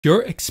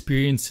You're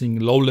experiencing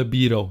low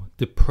libido,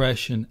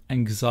 depression,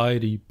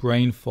 anxiety,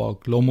 brain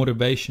fog, low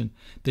motivation,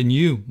 then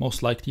you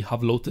most likely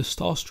have low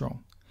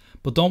testosterone.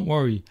 But don't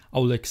worry, I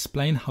will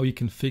explain how you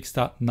can fix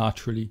that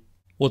naturally.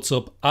 What's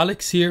up,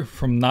 Alex here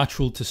from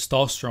Natural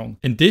Testosterone.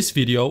 In this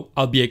video,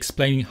 I'll be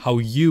explaining how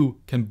you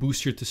can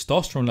boost your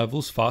testosterone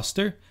levels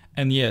faster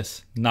and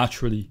yes,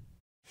 naturally.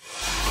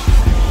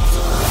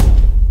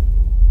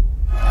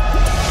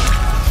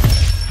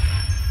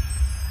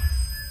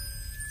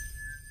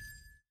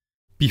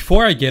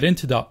 Before I get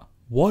into that,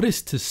 what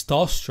is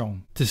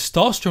testosterone?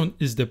 Testosterone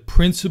is the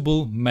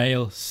principal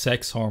male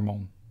sex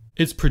hormone.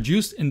 It's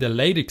produced in the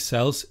Leydig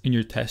cells in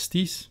your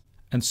testes,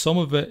 and some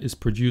of it is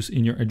produced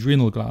in your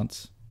adrenal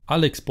glands.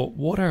 Alex, but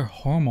what are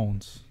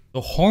hormones?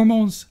 The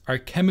hormones are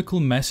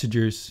chemical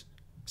messengers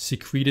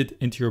secreted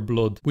into your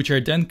blood, which are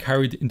then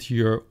carried into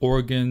your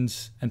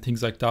organs and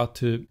things like that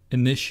to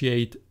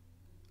initiate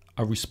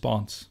a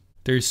response.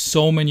 There's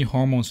so many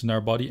hormones in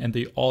our body and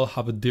they all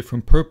have a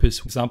different purpose.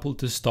 For example,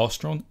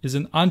 testosterone is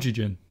an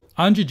androgen.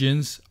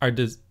 Androgens are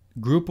the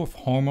group of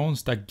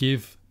hormones that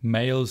give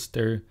males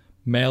their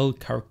male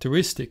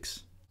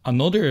characteristics.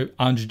 Another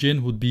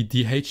androgen would be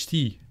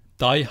DHT,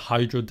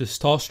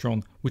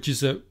 dihydrotestosterone, which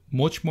is a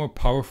much more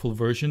powerful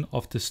version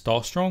of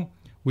testosterone,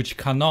 which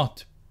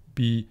cannot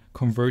be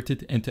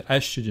converted into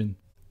estrogen.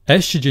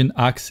 Estrogen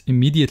acts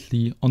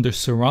immediately on the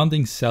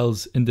surrounding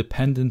cells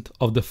independent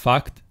of the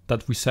fact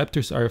that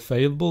receptors are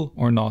available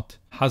or not,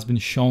 has been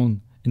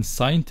shown in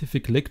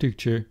scientific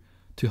literature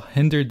to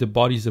hinder the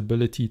body's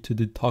ability to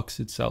detox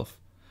itself.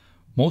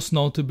 Most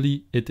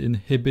notably, it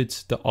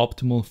inhibits the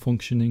optimal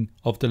functioning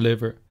of the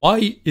liver.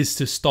 Why is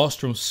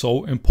testosterone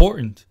so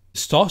important?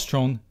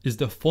 Testosterone is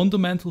the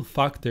fundamental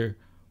factor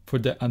for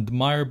the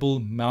admirable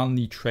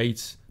manly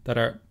traits that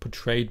are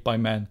portrayed by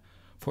men.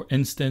 For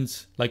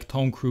instance, like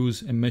Tom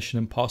Cruise in Mission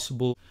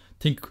Impossible,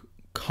 think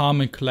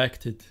calm and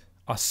collected,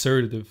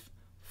 assertive,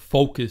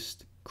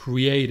 focused,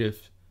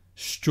 creative,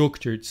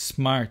 structured,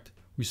 smart,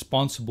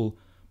 responsible,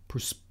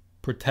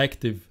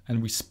 protective,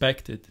 and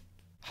respected.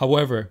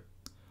 However,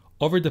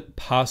 over the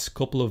past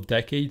couple of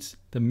decades,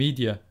 the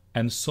media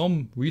and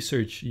some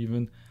research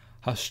even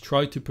has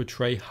tried to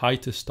portray high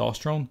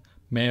testosterone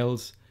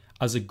males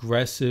as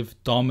aggressive,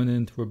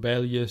 dominant,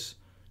 rebellious,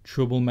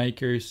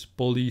 troublemakers,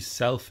 bullies,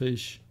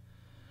 selfish,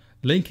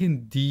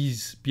 linking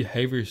these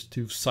behaviors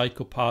to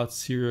psychopaths,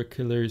 serial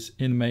killers,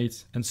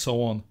 inmates, and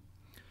so on.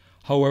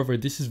 However,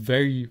 this is a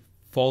very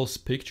false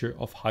picture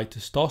of high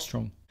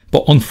testosterone.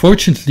 But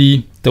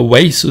unfortunately, the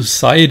way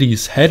society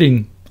is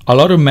heading, a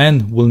lot of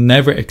men will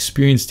never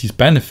experience these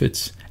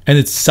benefits. And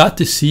it's sad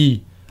to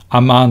see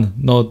a man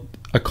not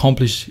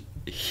accomplish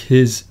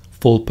his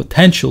full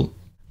potential.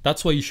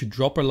 That's why you should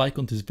drop a like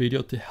on this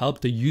video to help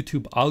the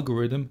YouTube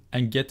algorithm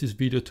and get this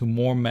video to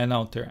more men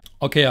out there.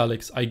 Okay,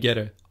 Alex, I get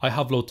it. I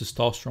have low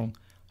testosterone.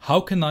 How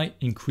can I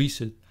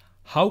increase it?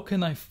 How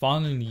can I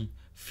finally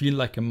feel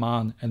like a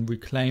man and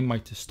reclaim my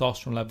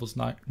testosterone levels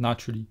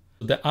naturally?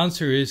 The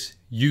answer is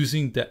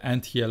using the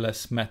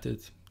NTLS method.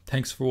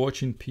 Thanks for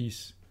watching.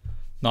 Peace.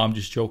 No, I'm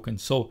just joking.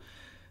 So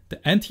the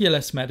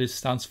NTLS method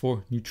stands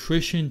for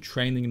Nutrition,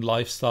 Training,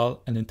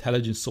 Lifestyle, and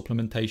Intelligence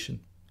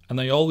Supplementation.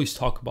 And I always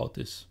talk about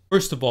this.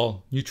 First of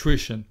all,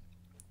 nutrition.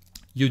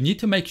 You need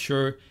to make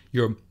sure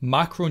your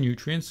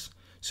macronutrients,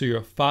 so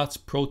your fats,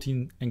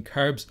 protein, and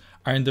carbs,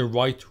 are in the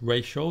right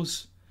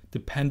ratios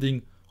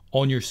depending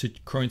on your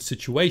current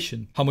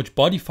situation. How much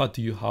body fat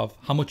do you have?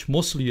 How much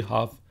muscle you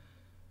have?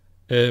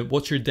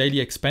 What's your daily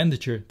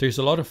expenditure? There's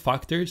a lot of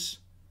factors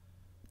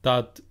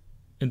that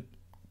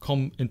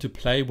come into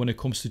play when it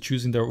comes to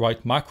choosing the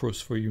right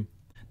macros for you.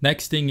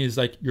 Next thing is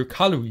like your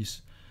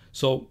calories.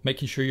 So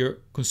making sure you're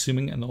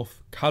consuming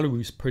enough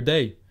calories per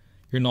day.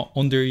 You're not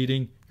under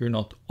eating, you're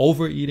not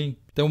overeating.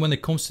 Then when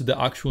it comes to the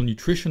actual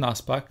nutrition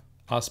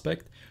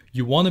aspect,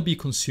 you want to be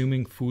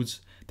consuming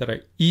foods that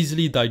are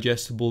easily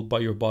digestible by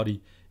your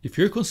body. If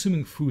you're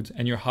consuming foods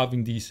and you're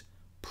having these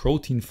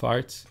protein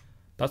farts,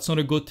 that's not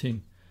a good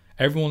thing.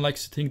 Everyone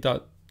likes to think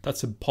that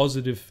that's a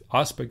positive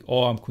aspect.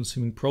 Oh, I'm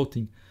consuming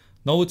protein.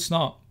 No, it's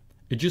not.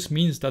 It just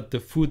means that the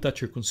food that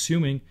you're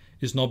consuming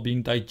is not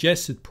being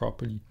digested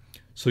properly.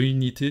 So you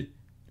need to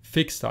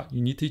fix that.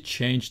 You need to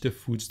change the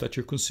foods that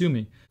you're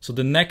consuming. So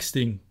the next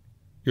thing,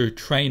 your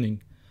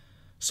training.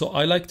 So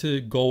I like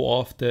to go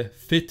off the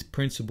FIT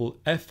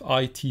principle,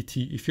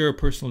 F-I-T-T. If you're a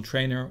personal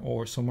trainer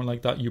or someone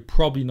like that, you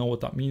probably know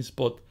what that means.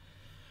 But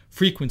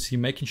frequency,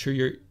 making sure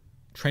you're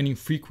training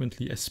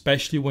frequently,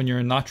 especially when you're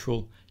a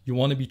natural. You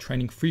want to be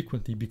training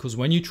frequently because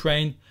when you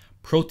train,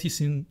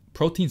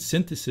 protein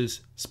synthesis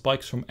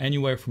spikes from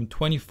anywhere from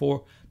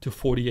 24 to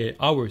 48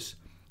 hours.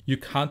 You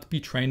can't be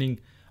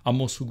training a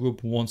muscle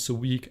group once a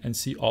week and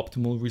see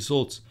optimal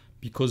results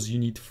because you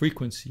need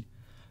frequency.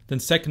 Then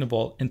second of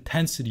all,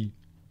 intensity.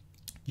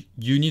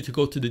 You need to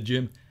go to the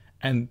gym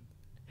and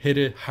hit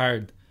it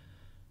hard.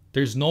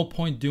 There's no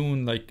point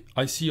doing like,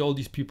 I see all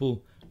these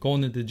people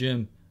going to the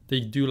gym,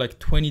 they do like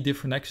 20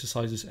 different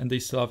exercises and they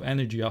still have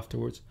energy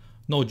afterwards.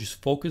 No,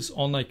 just focus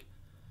on like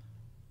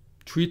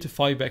 3 to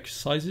 5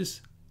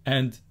 exercises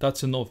and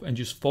that's enough. And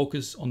just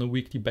focus on a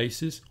weekly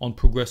basis on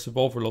progressive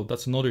overload.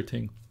 That's another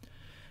thing.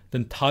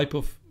 Then type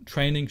of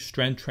training,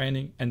 strength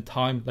training, and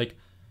time, like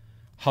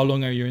how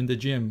long are you in the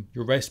gym,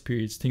 your rest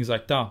periods, things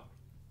like that.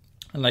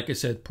 And like I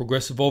said,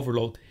 progressive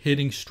overload,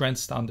 hitting strength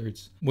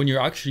standards. When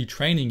you're actually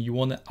training, you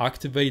want to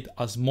activate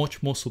as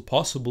much muscle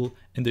possible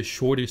in the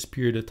shortest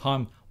period of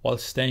time while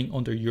staying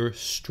under your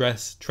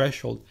stress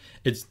threshold.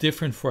 It's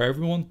different for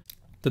everyone.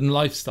 Then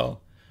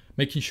lifestyle,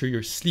 making sure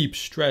your sleep,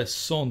 stress,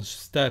 sun,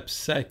 steps,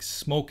 sex,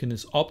 smoking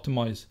is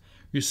optimized.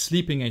 You're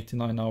sleeping 8 to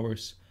 9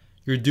 hours.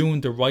 You're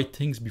doing the right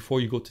things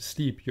before you go to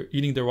sleep. You're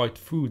eating the right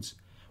foods.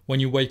 When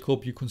you wake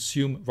up, you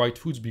consume right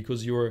foods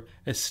because you're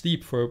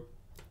asleep for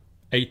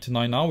 8 to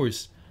 9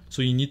 hours.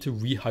 So you need to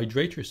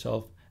rehydrate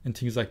yourself and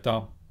things like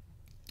that.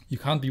 You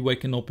can't be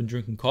waking up and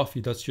drinking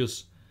coffee. That's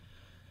just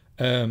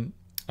a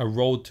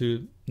road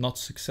to not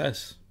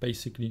success,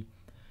 basically.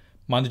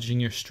 Managing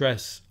your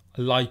stress,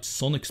 light,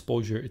 sun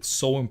exposure, it's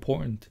so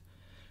important.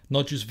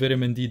 Not just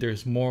vitamin D,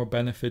 there's more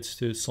benefits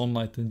to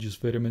sunlight than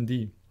just vitamin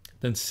D.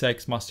 Then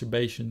sex,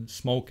 masturbation,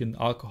 smoking,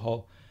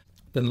 alcohol.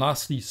 Then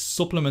lastly,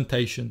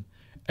 supplementation.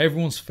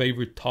 Everyone's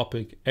favorite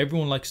topic.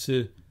 Everyone likes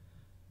to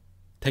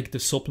take the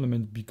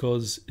supplement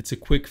because it's a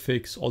quick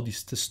fix. All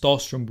these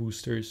testosterone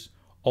boosters,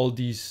 all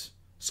these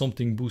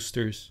something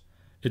boosters.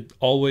 It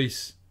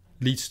always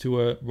leads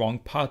to a wrong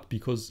path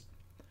because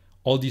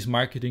all these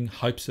marketing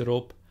hypes it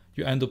up.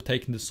 You end up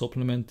taking the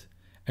supplement,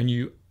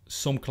 and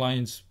some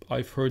clients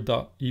I've heard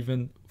that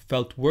even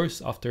felt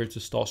worse after a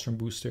testosterone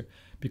booster,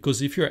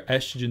 because if you're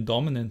estrogen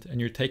dominant and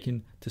you're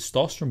taking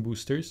testosterone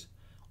boosters,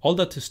 all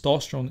that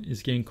testosterone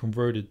is getting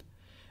converted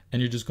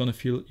and you're just going to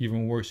feel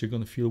even worse. You're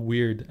going to feel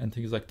weird and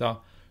things like that.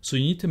 So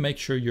you need to make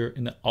sure you're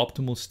in an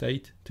optimal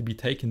state to be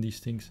taking these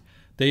things.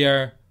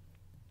 They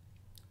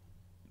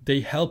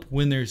help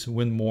winners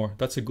win more.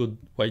 That's a good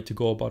way to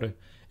go about it.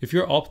 If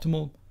you're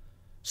optimal,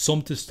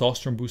 some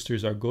testosterone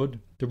boosters are good.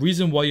 The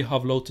reason why you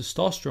have low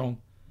testosterone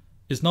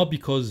is not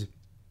because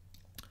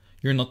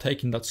you're not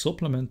taking that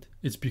supplement.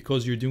 It's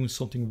because you're doing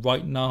something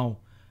right now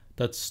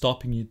that's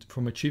stopping you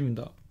from achieving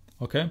that.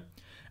 Okay?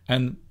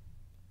 And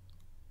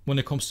when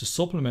it comes to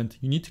supplement,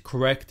 you need to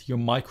correct your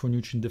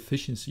micronutrient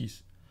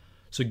deficiencies.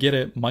 So get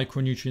a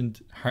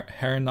micronutrient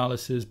hair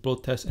analysis,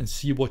 blood test, and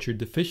see what you're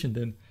deficient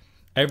in.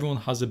 Everyone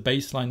has a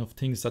baseline of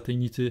things that they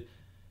need to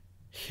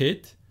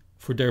hit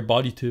for their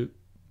body to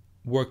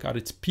work at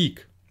its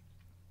peak.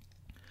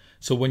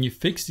 So when you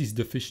fix these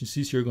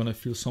deficiencies, you're going to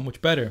feel so much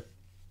better.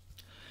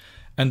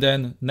 And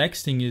then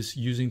next thing is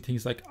using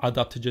things like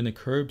adaptogenic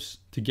herbs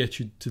to get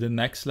you to the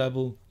next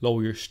level,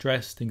 lower your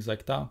stress, things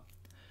like that.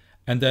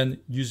 And then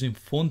using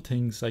fun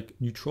things like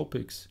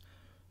nootropics.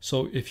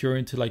 So if you're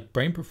into like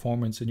brain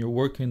performance and you're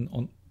working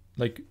on,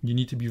 like, you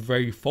need to be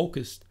very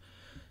focused.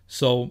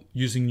 So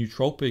using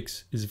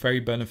nootropics is very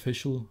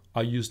beneficial.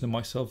 I use them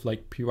myself,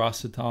 like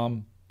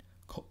piracetam,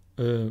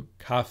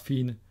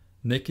 caffeine,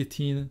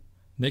 nicotine.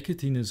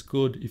 Nicotine is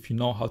good if you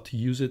know how to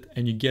use it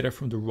and you get it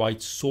from the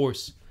right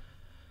source.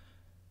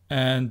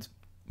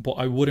 But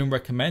I wouldn't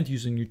recommend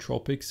using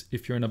nootropics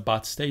if you're in a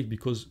bad state,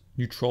 because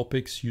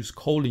nootropics use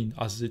choline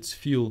as its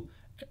fuel.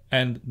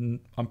 And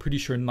I'm pretty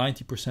sure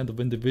 90%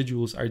 of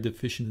individuals are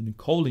deficient in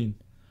choline.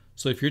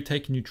 So if you're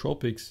taking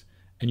nootropics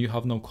and you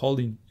have no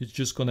choline, it's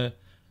just going to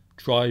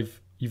drive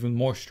even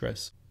more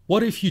stress.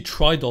 What if you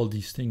tried all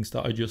these things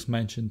that I just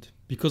mentioned?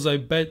 Because I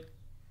bet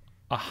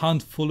a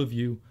handful of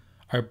you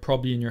are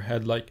probably in your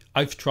head like,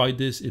 I've tried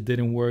this, it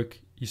didn't work,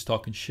 he's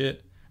talking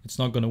shit, it's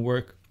not going to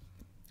work.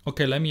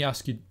 Okay, let me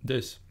ask you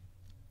this.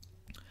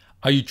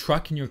 Are you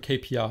tracking your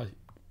KPIs,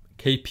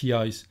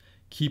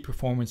 key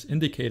performance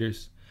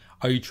indicators?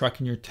 Are you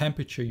tracking your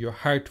temperature, your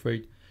heart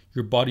rate,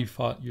 your body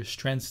fat, your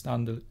strength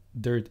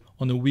standard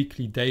on a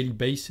weekly, daily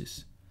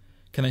basis?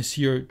 Can I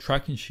see your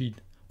tracking sheet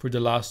for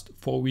the last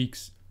 4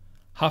 weeks?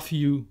 Half of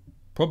you,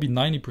 probably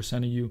 90%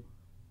 of you,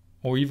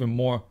 or even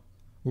more,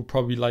 will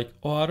probably like,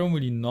 oh, I don't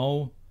really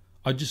know.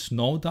 I just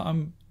know that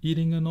I'm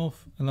eating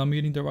enough and I'm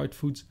eating the right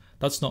foods.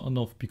 That's not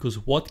enough,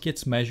 because what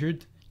gets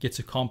measured gets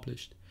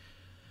accomplished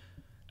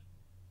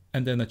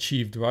and then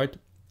achieved, right?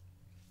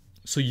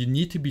 So you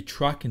need to be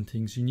tracking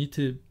things. You need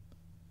to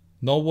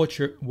know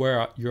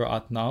where you're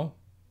at now.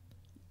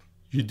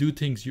 You do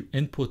things, you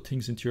input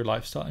things into your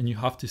lifestyle, and you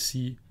have to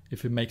see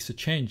if it makes a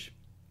change.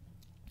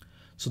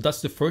 So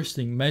that's the first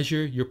thing,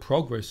 measure your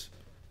progress.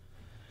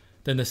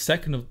 Then the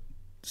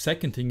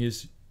second thing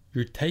is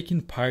you're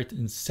taking part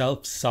in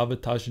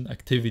self-sabotaging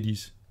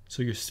activities.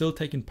 So you're still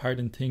taking part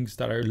in things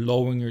that are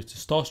lowering your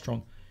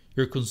testosterone.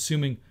 You're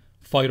consuming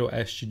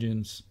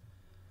phytoestrogens.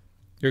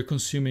 You're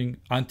consuming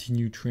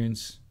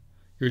anti-nutrients.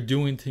 You're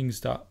doing things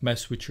that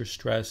mess with your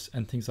stress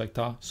and things like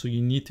that. So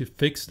you need to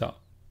fix that.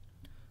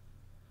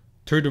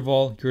 Third of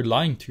all, you're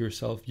lying to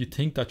yourself. You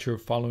think that you're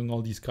following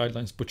all these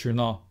guidelines, but you're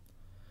not.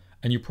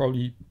 And you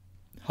probably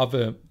have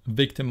a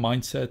victim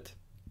mindset.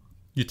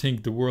 You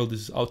think the world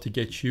is out to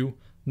get you.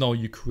 No,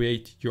 you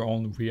create your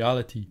own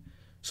reality.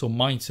 So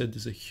mindset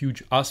is a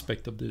huge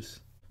aspect of this.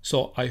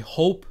 So I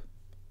hope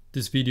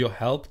this video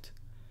helped.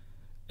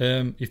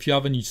 If you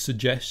have any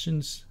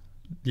suggestions,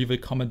 leave a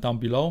comment down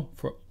below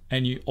for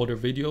any other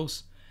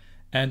videos.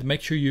 And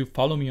make sure you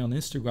follow me on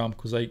Instagram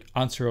because I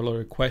answer a lot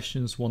of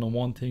questions,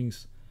 one-on-one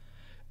things.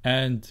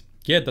 And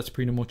yeah, that's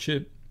pretty much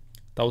it.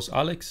 That was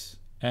Alex,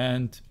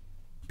 and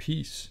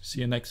peace.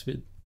 See you next vid.